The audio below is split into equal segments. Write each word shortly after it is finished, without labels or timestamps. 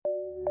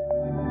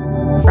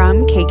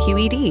from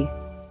KQED.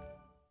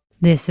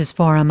 This is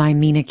Forum. I'm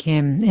Mina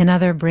Kim. In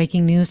other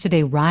breaking news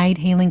today,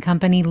 ride-hailing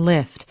company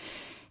Lyft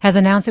has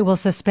announced it will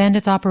suspend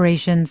its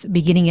operations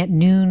beginning at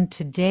noon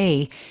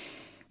today.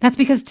 That's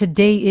because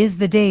today is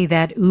the day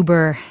that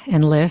Uber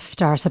and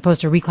Lyft are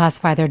supposed to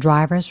reclassify their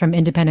drivers from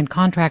independent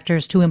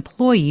contractors to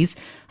employees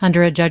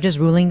under a judge's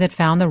ruling that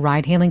found the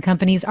ride-hailing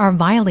companies are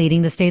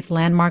violating the state's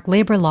landmark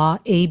labor law,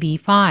 AB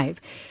 5.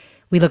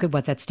 We look at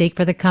what's at stake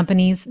for the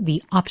companies,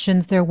 the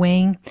options they're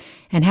weighing,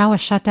 and how a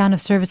shutdown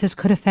of services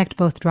could affect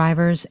both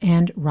drivers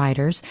and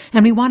riders.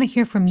 And we want to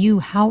hear from you.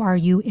 How are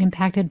you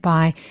impacted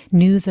by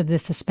news of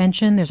this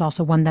suspension? There's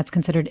also one that's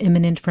considered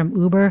imminent from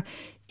Uber.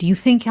 Do you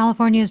think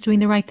California is doing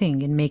the right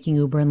thing in making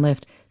Uber and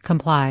Lyft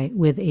comply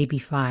with AB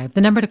 5?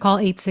 The number to call,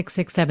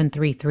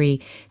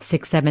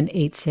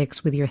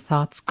 866-733-6786 with your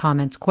thoughts,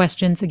 comments,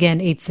 questions. Again,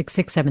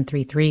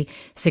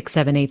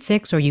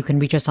 866-733-6786, or you can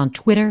reach us on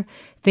Twitter,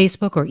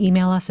 Facebook, or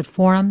email us at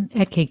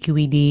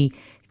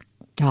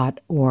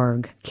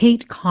forum@kqed.org.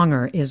 Kate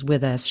Conger is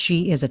with us.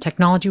 She is a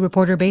technology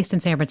reporter based in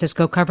San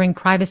Francisco covering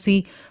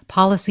privacy,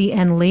 policy,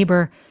 and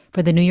labor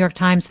for the New York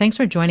Times. Thanks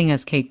for joining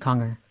us, Kate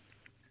Conger.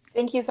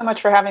 Thank you so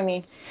much for having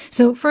me.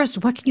 So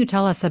first, what can you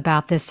tell us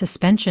about this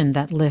suspension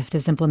that Lyft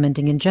is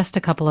implementing in just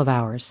a couple of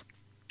hours?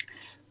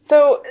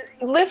 So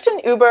Lyft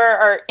and Uber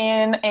are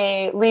in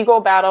a legal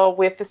battle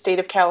with the state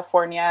of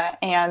California,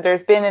 and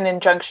there's been an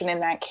injunction in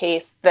that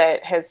case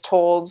that has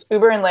told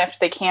Uber and Lyft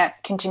they can't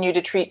continue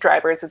to treat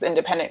drivers as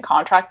independent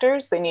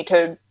contractors. They need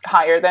to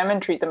hire them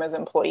and treat them as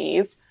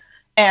employees.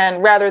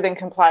 And rather than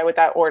comply with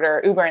that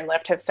order, Uber and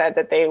Lyft have said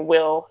that they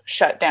will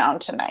shut down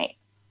tonight.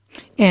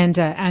 And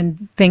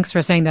thanks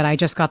for saying that. I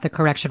just got the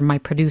correction from my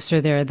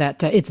producer there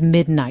that it's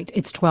midnight.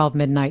 It's 12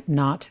 midnight,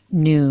 not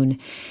noon.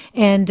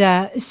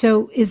 And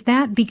so is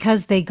that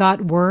because they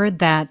got word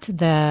that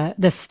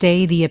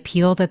the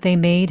appeal that they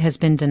made has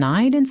been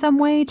denied in some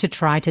way to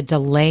try to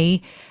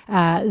delay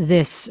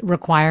this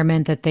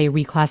requirement that they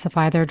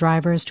reclassify their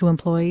drivers to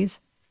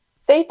employees?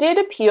 They did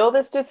appeal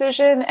this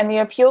decision, and the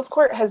appeals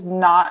court has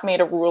not made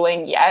a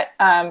ruling yet.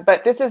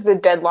 But this is the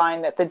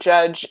deadline that the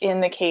judge in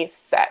the case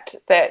set,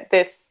 that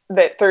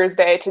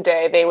Thursday,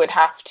 today, they would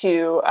have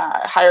to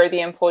hire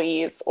the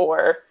employees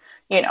or,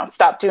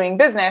 stop doing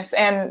business.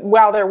 And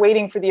while they're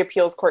waiting for the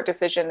appeals court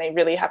decision, they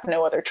really have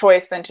no other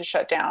choice than to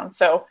shut down.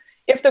 So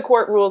if the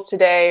court rules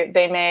today,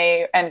 they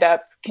may end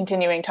up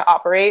continuing to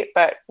operate,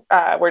 but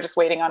we're just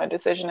waiting on a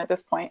decision at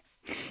this point.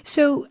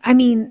 So,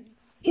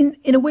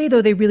 In a way,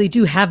 though, they really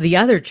do have the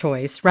other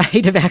choice,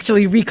 right, of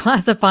actually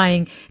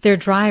reclassifying their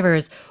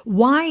drivers.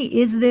 Why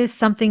is this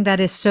something that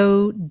is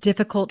so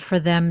difficult for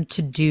them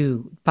to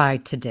do by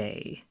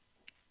today?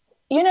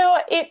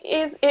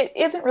 It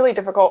isn't really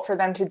difficult for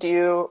them to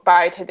do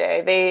by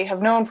today. They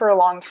have known for a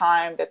long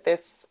time that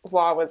this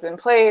law was in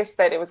place,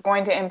 that it was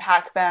going to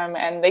impact them,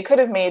 and they could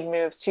have made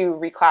moves to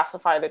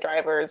reclassify the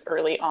drivers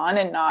early on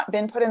and not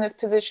been put in this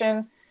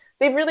position.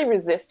 They've really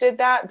resisted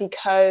that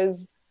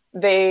because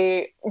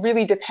they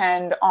really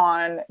depend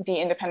on the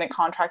independent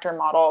contractor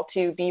model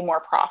to be more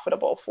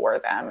profitable for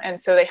them. And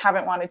so they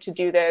haven't wanted to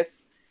do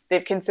this.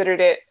 They've considered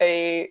it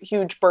a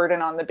huge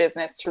burden on the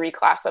business to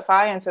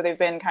reclassify. And so they've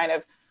been kind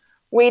of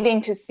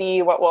waiting to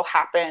see what will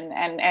happen.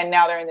 And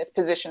now they're in this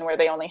position where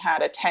they only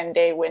had a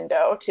 10-day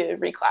window to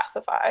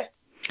reclassify.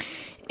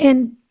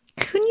 And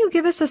can you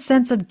give us a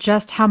sense of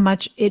just how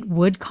much it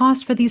would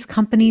cost for these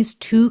companies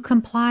to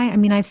comply?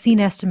 I've seen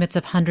estimates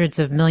of hundreds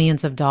of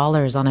millions of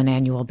dollars on an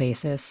annual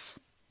basis.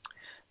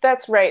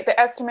 That's right. The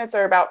estimates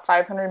are about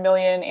 $500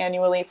 million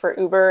annually for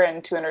Uber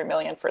and $200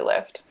 million for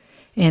Lyft.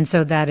 And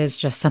so that is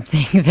just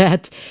something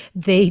that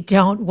they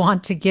don't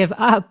want to give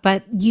up.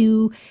 But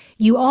you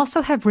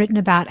also have written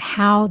about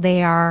how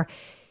they are,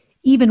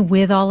 even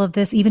with all of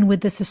this, even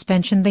with the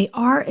suspension, they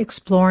are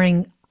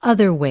exploring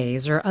other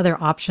ways or other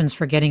options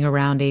for getting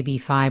around AB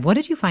 5. What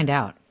did you find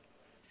out?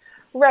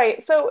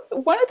 Right. So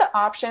one of the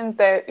options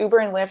that Uber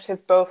and Lyft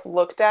have both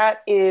looked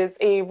at is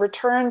a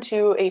return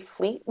to a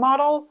fleet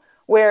model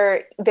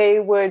where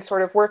they would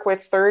sort of work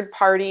with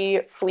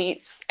third-party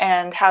fleets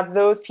and have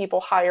those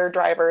people hire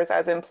drivers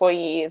as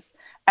employees.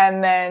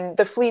 And then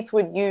the fleets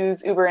would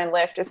use Uber and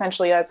Lyft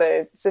essentially as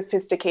a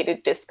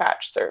sophisticated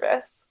dispatch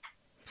service.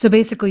 So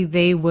basically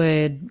they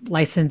would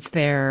license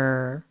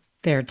their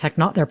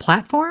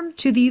platform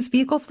to these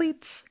vehicle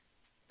fleets?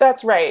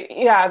 That's right.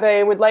 Yeah,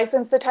 they would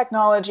license the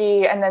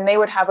technology and then they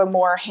would have a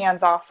more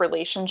hands-off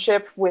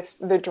relationship with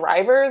the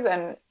drivers.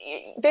 And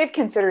they've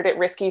considered it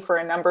risky for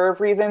a number of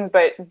reasons,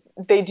 but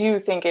they do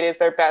think it is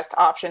their best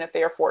option if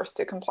they are forced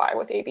to comply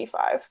with AB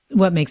 5.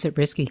 What makes it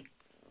risky?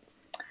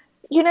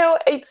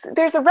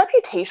 There's a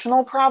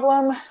reputational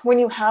problem when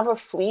you have a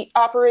fleet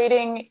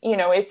operating.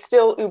 It's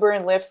still Uber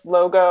and Lyft's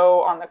logo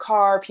on the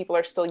car. People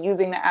are still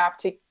using the app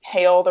to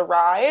hail the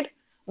ride.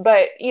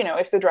 But,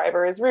 if the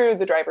driver is rude,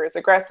 the driver is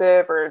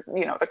aggressive, or,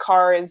 the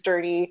car is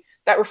dirty,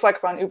 that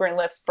reflects on Uber and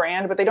Lyft's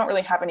brand, but they don't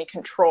really have any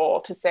control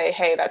to say,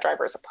 hey, that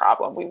driver is a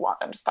problem. We want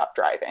them to stop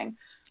driving.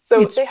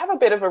 So they have a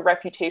bit of a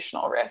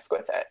reputational risk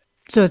with it.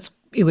 So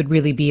it would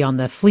really be on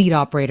the fleet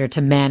operator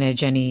to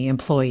manage any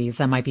employees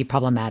that might be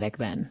problematic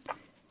then.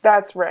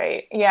 That's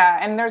right. Yeah.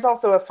 And there's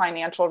also a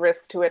financial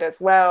risk to it as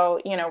well.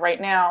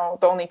 Right now,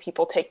 the only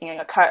people taking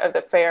a cut of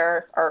the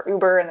fare are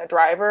Uber and the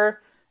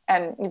driver,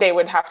 and they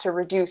would have to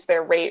reduce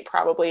their rate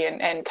probably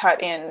and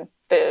cut in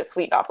the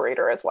fleet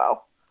operator as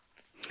well.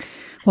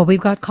 Well, we've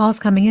got calls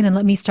coming in, and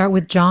let me start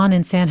with John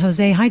in San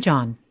Jose. Hi,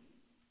 John.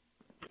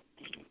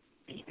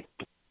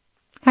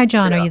 Hi,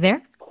 John. Yeah. Are you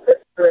there?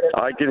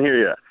 I can hear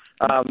you.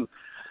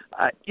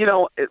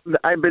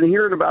 I've been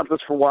hearing about this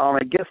for a while, and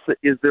I guess,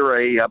 is there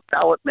a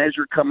ballot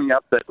measure coming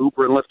up that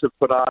Uber and Lyft have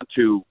put on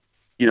to,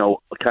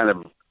 kind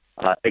of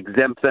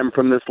exempt them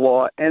from this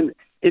law? And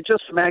it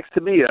just smacks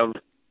to me of,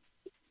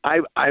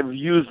 I've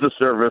used the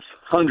service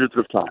hundreds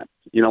of times.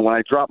 When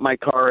I drop my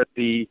car at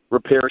the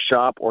repair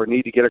shop or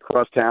need to get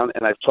across town,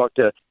 and I've talked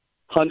to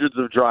hundreds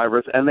of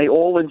drivers, and they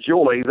all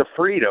enjoy the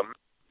freedom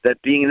that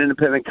being an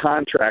independent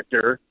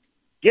contractor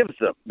gives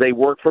them. They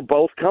work for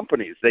both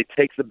companies. They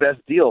take the best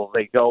deal.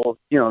 They go,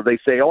 they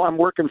say, "Oh, I'm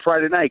working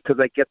Friday night because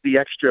I get the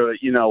extra,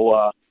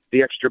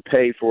 the extra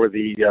pay for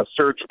the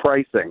surge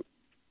pricing."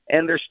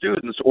 And they're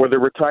students or they're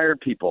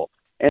retired people.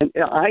 And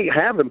I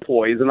have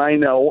employees, and I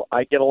know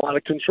I get a lot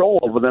of control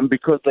over them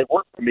because they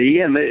work for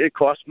me, and it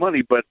costs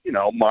money. But,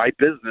 my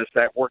business,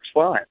 that works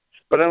fine.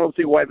 But I don't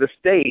see why the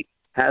state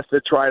has to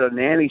try to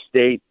nanny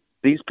state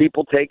these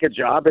people take a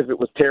job. If it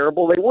was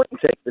terrible, they wouldn't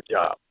take the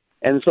job.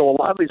 And so a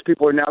lot of these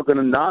people are now going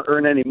to not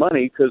earn any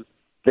money because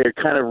they're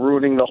kind of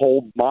ruining the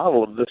whole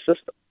model of the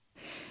system.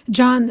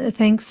 John,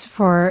 thanks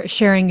for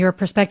sharing your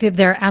perspective.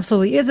 There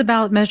absolutely is a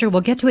ballot measure. We'll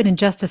get to it in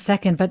just a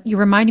second, but you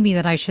reminded me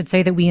that I should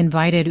say that we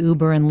invited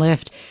Uber and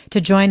Lyft to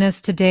join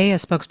us today, a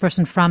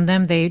spokesperson from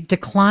them. They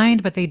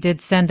declined, but they did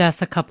send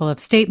us a couple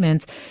of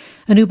statements.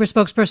 An Uber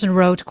spokesperson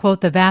wrote,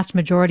 quote, "The vast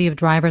majority of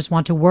drivers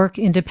want to work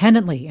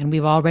independently, and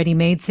we've already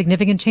made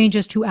significant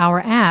changes to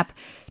our app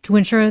to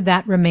ensure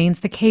that remains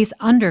the case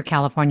under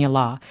California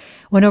law.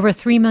 When over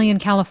 3 million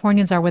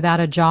Californians are without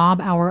a job,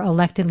 our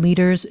elected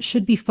leaders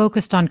should be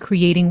focused on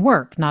creating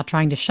work, not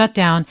trying to shut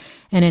down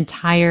an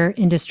entire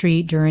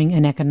industry during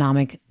an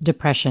economic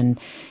depression,"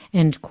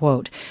 end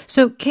quote.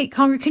 So, Kate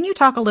Conger, can you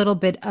talk a little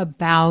bit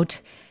about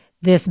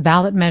this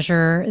ballot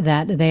measure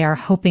that they are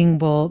hoping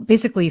will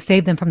basically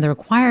save them from the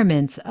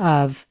requirements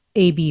of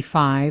AB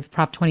 5,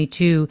 Prop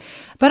 22,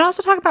 but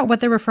also talk about what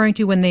they're referring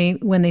to when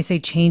they say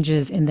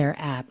changes in their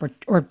app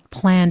or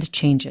planned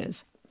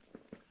changes?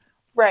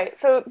 Right.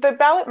 So the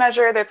ballot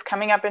measure that's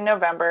coming up in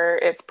November,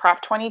 it's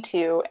Prop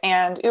 22,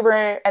 and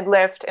Uber and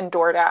Lyft and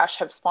DoorDash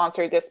have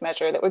sponsored this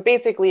measure that would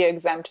basically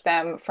exempt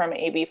them from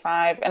AB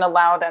 5 and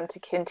allow them to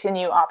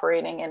continue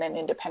operating in an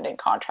independent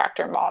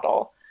contractor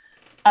model.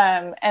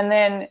 And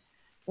then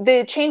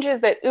the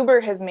changes that Uber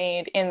has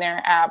made in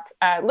their app,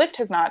 Lyft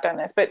has not done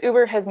this, but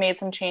Uber has made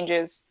some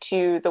changes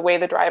to the way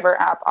the driver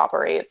app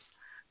operates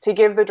to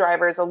give the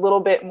drivers a little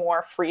bit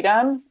more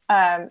freedom.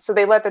 So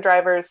they let the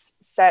drivers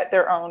set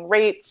their own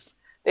rates.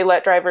 They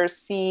let drivers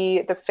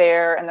see the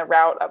fare and the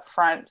route up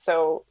front.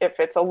 So if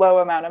it's a low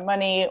amount of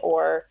money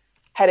or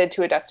headed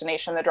to a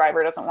destination the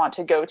driver doesn't want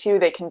to go to,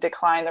 they can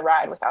decline the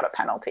ride without a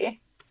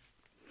penalty.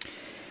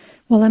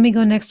 Well, let me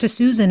go next to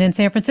Susan in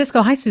San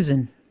Francisco. Hi,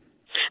 Susan.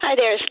 Hi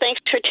there.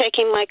 Thanks for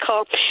taking my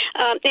call.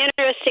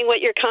 Interesting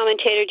what your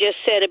commentator just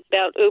said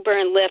about Uber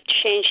and Lyft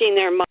changing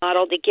their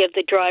model to give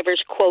the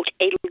drivers, quote,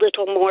 a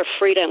little more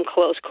freedom,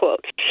 close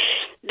quote.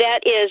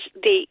 That is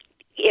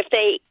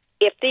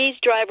if these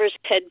drivers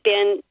had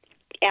been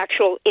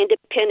actual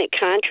independent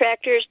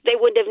contractors, they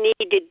would have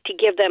needed to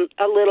give them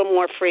a little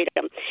more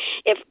freedom.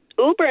 If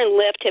Uber and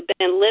Lyft have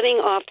been living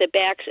off the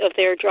backs of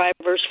their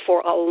drivers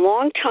for a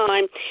long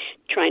time,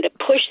 trying to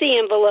push the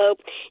envelope,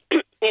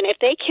 and if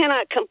they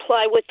cannot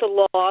comply with the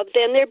law,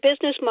 then their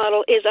business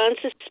model is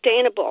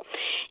unsustainable.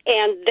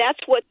 And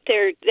that's what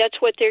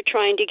they're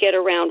trying to get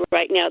around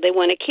right now. They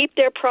want to keep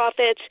their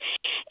profits,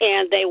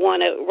 and they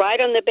want to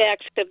ride on the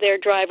backs of their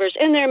drivers.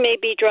 And there may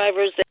be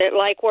drivers that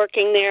like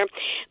working there,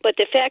 but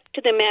the fact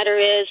of the matter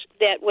is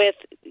that with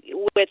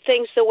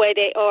things the way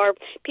they are,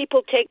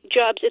 people take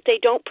jobs that they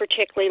don't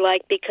particularly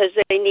like because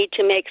they need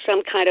to make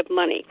some kind of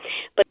money.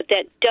 But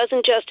that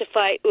doesn't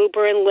justify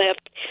Uber and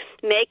Lyft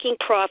making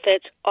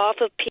profits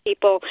off of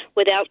people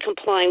without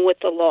complying with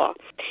the law.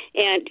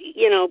 And,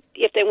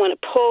 if they want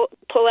to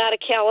pull out of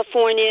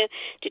California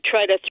to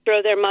try to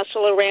throw their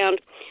muscle around,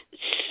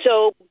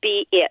 so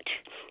be it.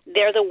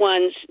 They're the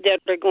ones that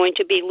are going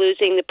to be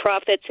losing the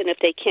profits, and if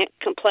they can't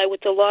comply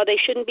with the law, they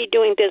shouldn't be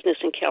doing business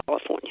in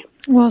California.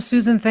 Well,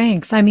 Susan,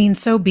 thanks. I mean,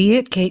 so be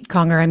it, Kate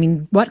Conger. I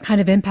mean, what kind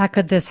of impact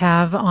could this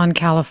have on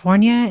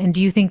California? And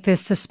do you think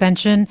this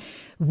suspension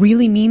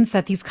really means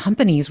that these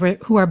companies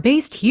who are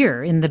based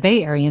here in the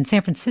Bay Area, in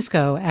San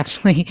Francisco,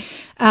 actually,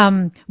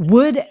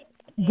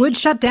 would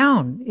shut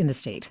down in the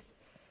state?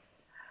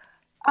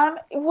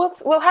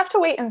 We'll have to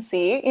wait and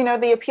see.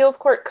 The appeals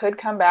court could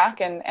come back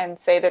and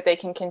say that they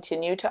can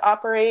continue to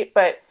operate,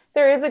 but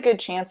there is a good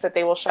chance that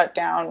they will shut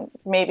down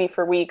maybe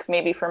for weeks,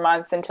 maybe for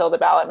months until the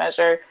ballot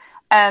measure.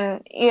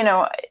 And,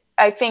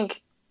 I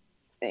think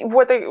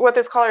what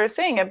this caller is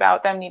saying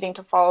about them needing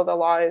to follow the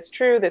law is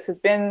true. This has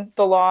been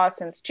the law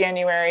since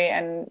January,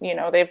 and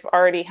they've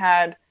already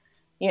had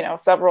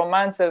several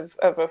months of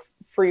a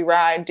free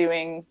ride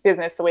doing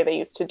business the way they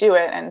used to do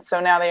it, and so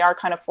now they are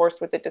kind of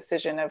forced with the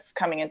decision of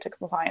coming into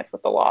compliance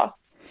with the law.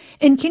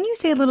 And can you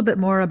say a little bit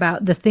more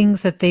about the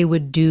things that they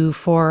would do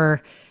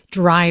for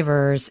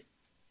drivers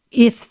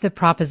if the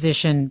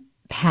proposition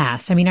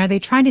passed? I mean, are they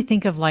trying to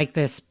think of like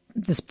this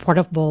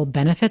portable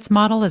benefits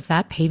model? Is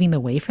that paving the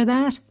way for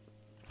that?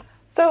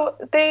 So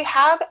they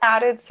have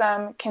added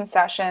some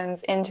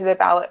concessions into the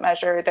ballot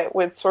measure that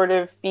would sort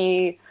of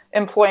be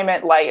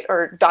employment light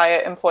or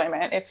diet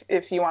employment,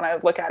 if you want to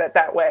look at it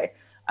that way.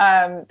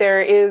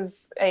 There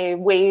is a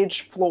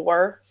wage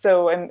floor,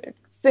 so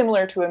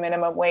similar to a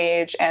minimum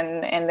wage,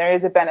 and there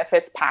is a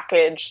benefits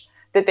package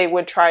that they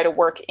would try to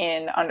work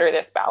in under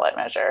this ballot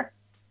measure.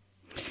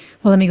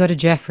 Well, let me go to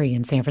Jeffrey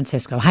in San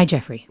Francisco. Hi,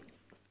 Jeffrey.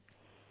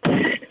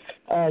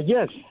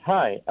 Yes.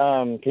 Hi.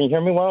 Can you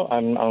hear me well?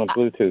 I'm on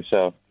Bluetooth,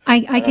 so.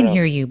 I can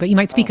hear you, but you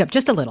might speak up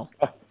just a little.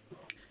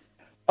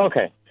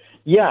 Okay.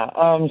 Yeah.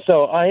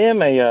 So I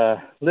am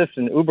a Lyft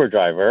and Uber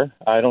driver.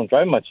 I don't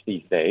drive much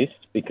these days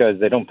because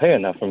they don't pay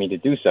enough for me to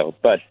do so.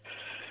 But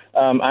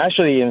I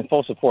actually am in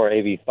full support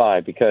of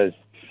AB5 because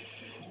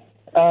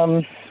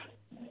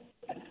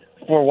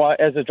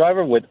as a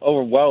driver with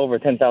well over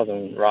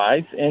 10,000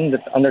 rides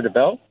under the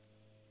belt,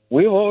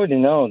 we already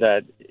know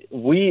that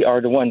we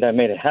are the one that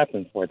made it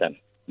happen for them,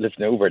 Lyft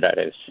and Uber, that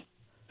is.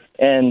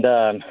 And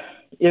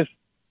if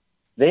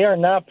they are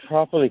not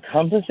properly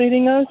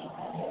compensating us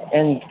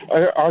and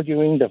are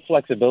arguing the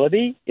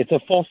flexibility, it's a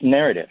false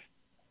narrative.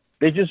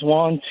 They just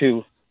want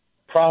to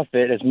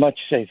profit as much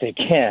as they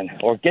can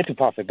or get to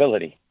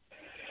profitability.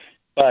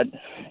 But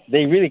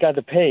they really got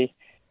to pay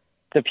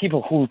the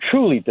people who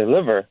truly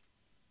deliver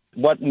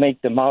what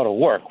make the model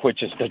work,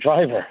 which is the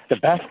driver, the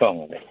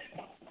backbone of it.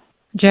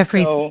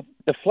 Jeffrey. So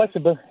the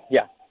flexibility,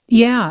 yeah.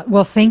 Yeah,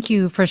 well, thank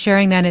you for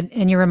sharing that.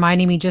 And you're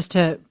reminding me just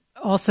to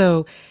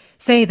also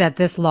say that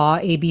this law,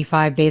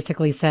 AB5,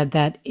 basically said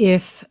that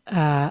if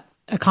a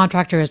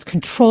contractor is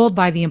controlled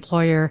by the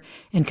employer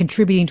and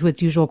contributing to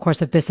its usual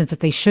course of business, that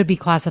they should be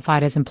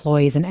classified as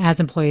employees. And as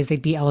employees,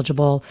 they'd be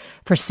eligible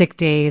for sick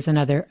days and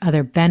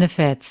other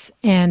benefits.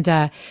 And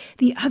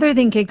the other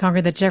thing, Kate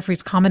Conger, that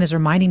Jeffrey's comment is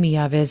reminding me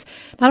of is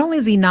not only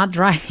is he not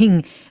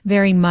driving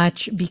very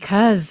much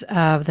because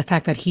of the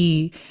fact that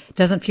he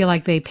doesn't feel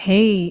like they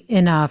pay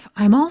enough,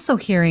 I'm also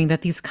hearing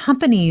that these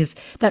companies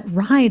that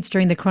rides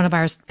during the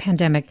coronavirus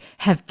pandemic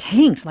have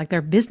tanked, like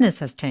their business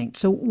has tanked.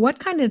 So what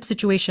kind of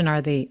situation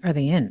are they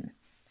in?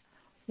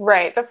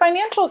 Right. The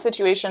financial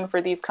situation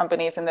for these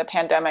companies in the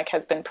pandemic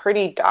has been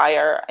pretty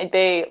dire.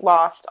 They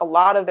lost a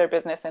lot of their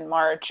business in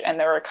March, and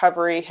their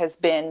recovery has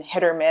been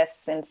hit or miss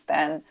since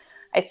then.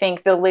 I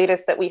think the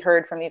latest that we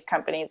heard from these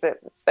companies is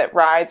that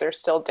rides are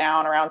still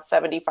down around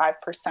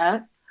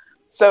 75%.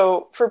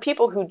 So for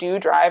people who do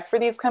drive for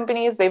these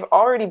companies, they've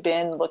already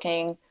been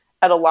looking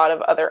at a lot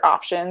of other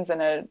options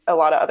and a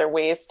lot of other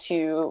ways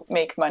to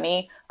make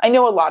money. I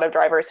know a lot of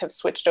drivers have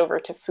switched over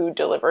to food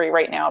delivery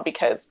right now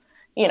because,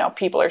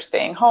 people are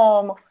staying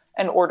home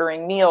and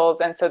ordering meals.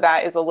 And so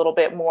that is a little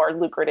bit more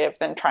lucrative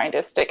than trying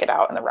to stick it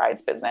out in the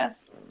rides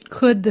business.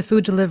 Could the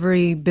food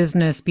delivery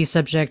business be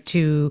subject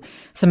to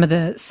some of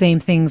the same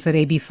things that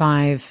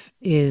AB5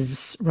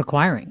 is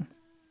requiring?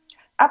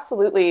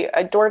 Absolutely.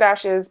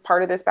 DoorDash is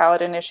part of this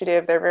ballot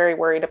initiative. They're very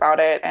worried about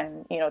it.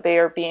 And, they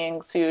are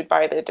being sued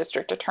by the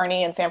district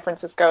attorney in San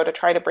Francisco to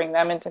try to bring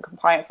them into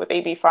compliance with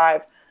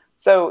AB5.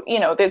 So,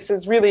 this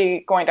is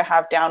really going to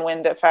have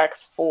downwind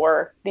effects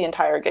for the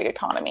entire gig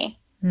economy.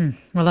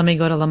 Well, let me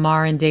go to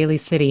Lamar in Daly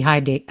City.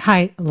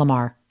 Hi,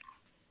 Lamar.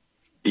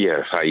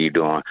 Yes, how you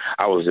doing?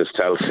 I was just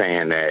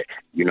saying that,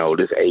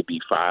 this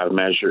AB5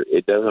 measure,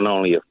 it doesn't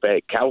only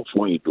affect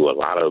California. Do a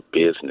lot of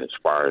business as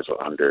far as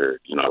under,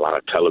 a lot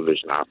of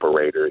television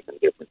operators and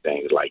different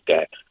things like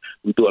that.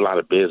 We do a lot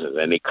of business,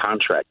 and they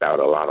contract out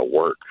a lot of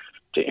work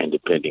to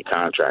independent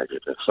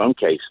contractors. In some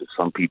cases,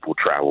 some people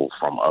travel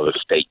from other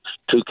states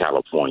to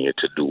California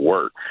to do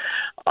work.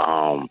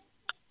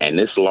 And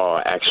this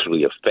law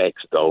actually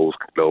affects those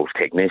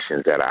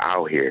technicians that are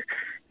out here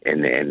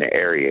in the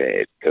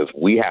area, because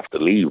we have to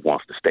leave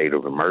once the state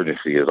of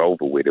emergency is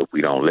over with if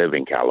we don't live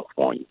in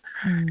California.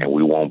 And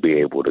we won't be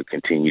able to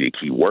continue to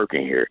keep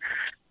working here,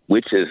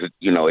 which is,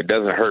 it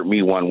doesn't hurt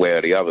me one way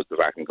or the other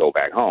because I can go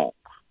back home.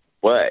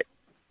 But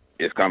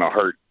it's going to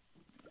hurt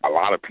a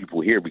lot of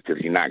people here because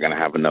you're not going to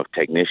have enough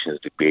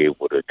technicians to be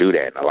able to do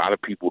that. And a lot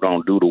of people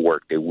don't do the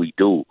work that we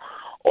do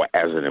or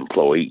as an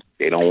employee.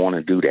 They don't want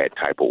to do that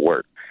type of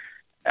work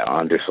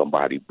under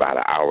somebody by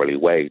the hourly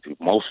wage.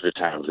 Most of the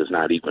times it's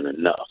not even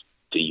enough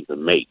to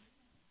even make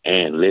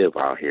and live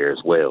out here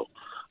as well.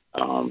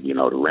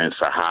 The rents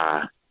are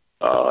high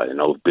and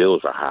those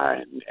bills are high,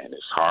 and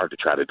it's hard to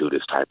try to do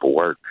this type of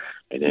work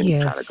and then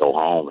try to go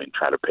home and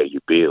try to pay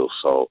your bills.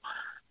 So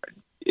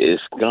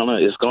it's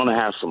gonna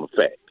have some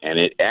effect, and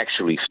it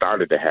actually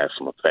started to have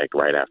some effect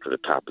right after the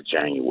top of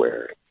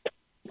January.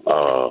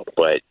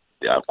 But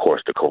of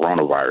course, the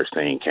coronavirus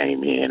thing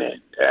came in,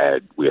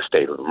 and we're a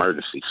state of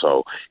emergency.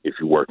 So if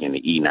you work in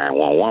the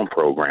E911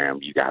 program,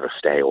 you got to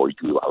stay, or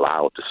you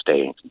allowed to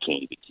stay and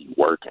continue to keep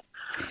working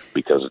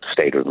because the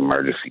state of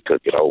emergency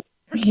took it over.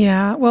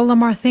 Yeah. Well,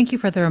 Lamar, thank you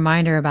for the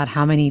reminder about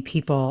how many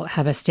people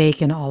have a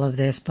stake in all of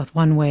this, both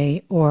one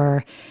way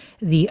or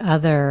the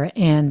other.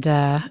 And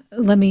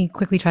let me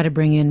quickly try to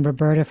bring in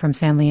Roberta from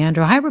San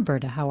Leandro. Hi,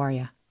 Roberta. How are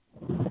you?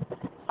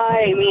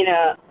 Hi,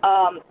 Mina.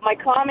 My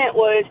comment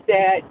was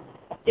that,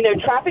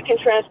 traffic and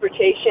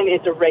transportation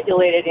is a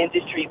regulated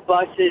industry,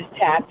 buses,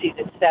 taxis,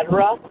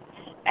 etc.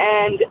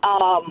 And,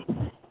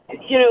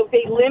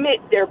 they limit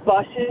their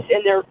buses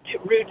and their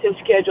routes and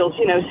schedules,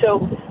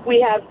 so we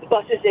have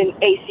buses in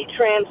AC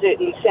Transit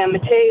and San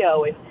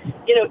Mateo and,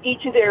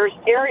 each of their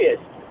areas.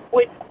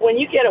 When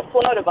you get a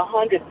flood of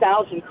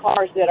 100,000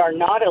 cars that are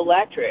not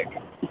electric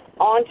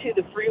onto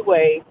the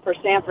freeway for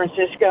San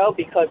Francisco,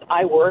 because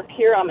I work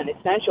here, I'm an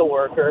essential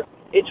worker,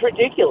 it's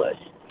ridiculous.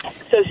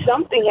 So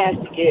something has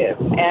to give.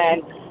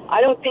 And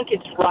I don't think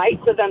it's right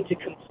for them to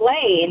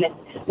complain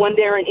when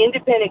they're an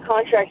independent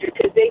contractor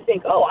because they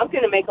think, I'm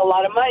going to make a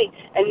lot of money.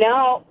 And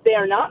now they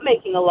are not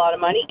making a lot of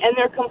money, and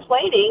they're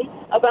complaining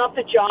about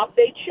the job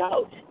they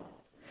chose.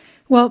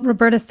 Well,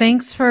 Roberta,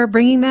 thanks for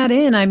bringing that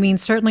in. I mean,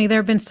 certainly there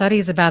have been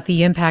studies about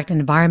the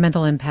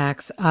environmental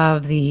impacts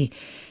of the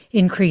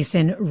increase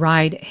in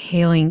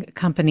ride-hailing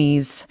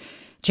companies.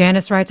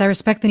 Janice writes, I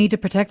respect the need to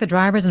protect the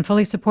drivers and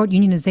fully support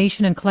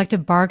unionization and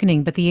collective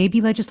bargaining, but the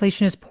AB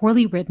legislation is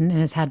poorly written and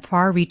has had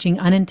far-reaching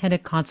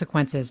unintended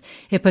consequences.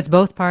 It puts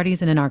both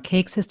parties in an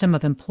archaic system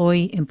of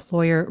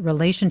employee-employer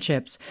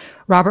relationships.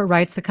 Robert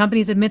writes, the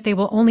companies admit they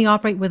will only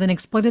operate with an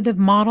exploitative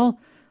model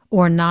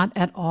or not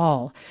at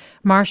all.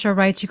 Marcia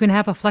writes, you can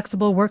have a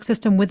flexible work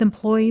system with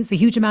employees. The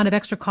huge amount of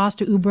extra cost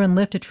to Uber and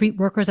Lyft to treat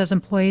workers as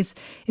employees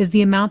is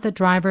the amount that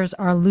drivers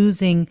are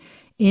losing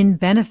in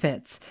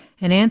benefits.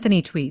 And Anthony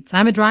tweets,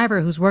 I'm a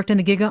driver who's worked in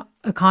the gig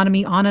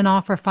economy on and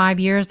off for 5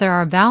 years. There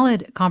are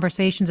valid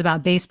conversations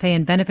about base pay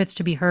and benefits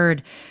to be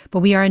heard, but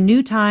we are in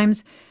new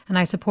times, and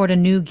I support a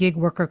new gig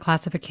worker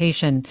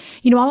classification.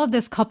 All of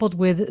this coupled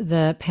with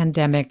the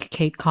pandemic,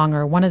 Kate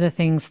Conger, one of the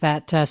things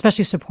that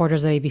especially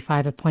supporters of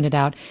AB5 have pointed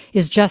out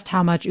is just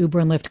how much Uber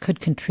and Lyft could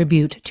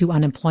contribute to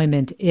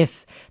unemployment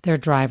if their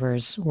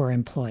drivers were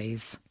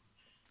employees.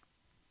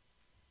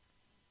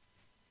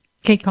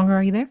 Kate Conger,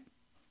 are you there?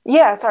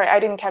 Yeah, sorry,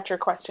 I didn't catch your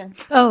question.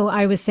 Oh,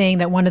 I was saying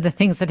that one of the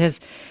things that has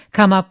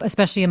come up,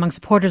 especially among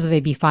supporters of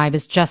AB5,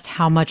 is just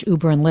how much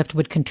Uber and Lyft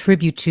would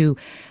contribute to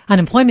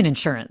unemployment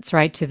insurance,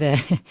 right? To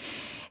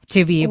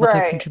be able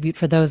to contribute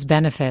for those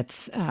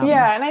benefits.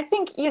 Yeah, and I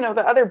think,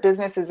 the other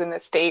businesses in the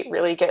state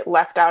really get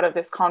left out of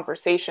this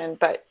conversation,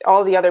 but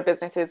all the other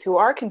businesses who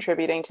are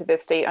contributing to the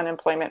state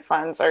unemployment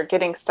funds are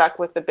getting stuck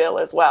with the bill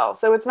as well.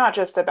 So it's not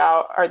just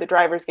about, are the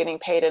drivers getting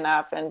paid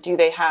enough and do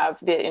they have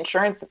the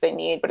insurance that they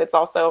need, but it's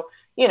also,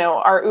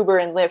 are Uber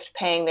and Lyft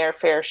paying their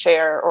fair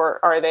share,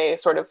 or are they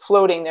sort of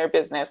floating their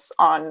business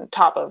on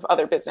top of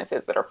other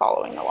businesses that are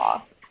following the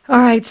law? All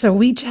right, so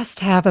we just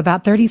have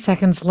about 30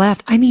 seconds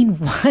left. I mean,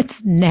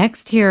 what's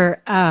next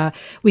here?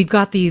 We've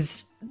got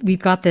this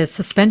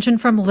suspension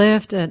from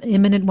Lyft, an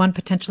imminent one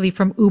potentially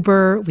from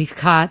Uber. We've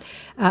got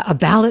a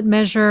ballot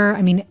measure.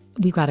 I mean,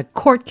 we've got a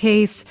court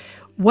case.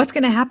 What's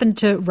going to happen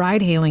to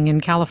ride hailing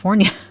in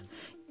California?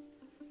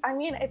 I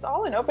mean, it's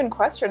all an open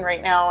question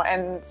right now.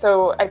 And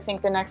so I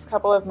think the next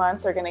couple of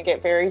months are going to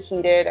get very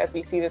heated as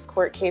we see this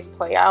court case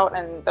play out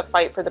and the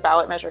fight for the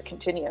ballot measure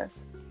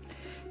continues.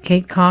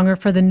 Kate Conger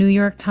for the New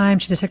York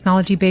Times. She's a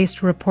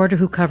technology-based reporter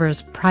who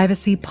covers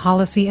privacy,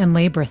 policy, and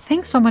labor.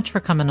 Thanks so much for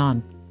coming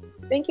on.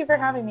 Thank you for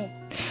having me.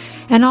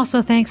 And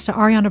also thanks to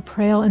Ariana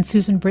Prale and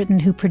Susan Britton,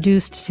 who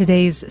produced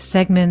today's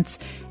segments.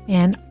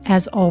 And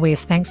as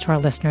always, thanks to our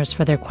listeners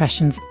for their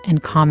questions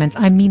and comments.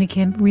 I'm Mina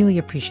Kim. Really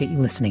appreciate you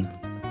listening.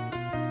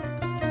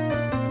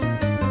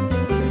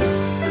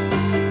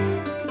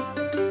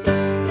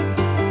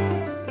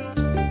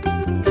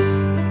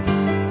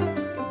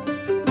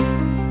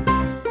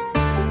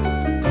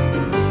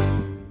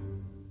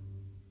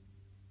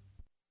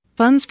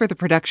 Funds for the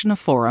production of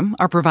Forum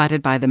are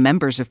provided by the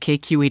members of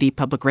KQED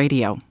Public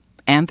Radio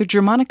and the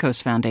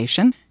Germanicos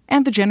Foundation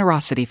and the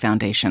Generosity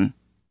Foundation.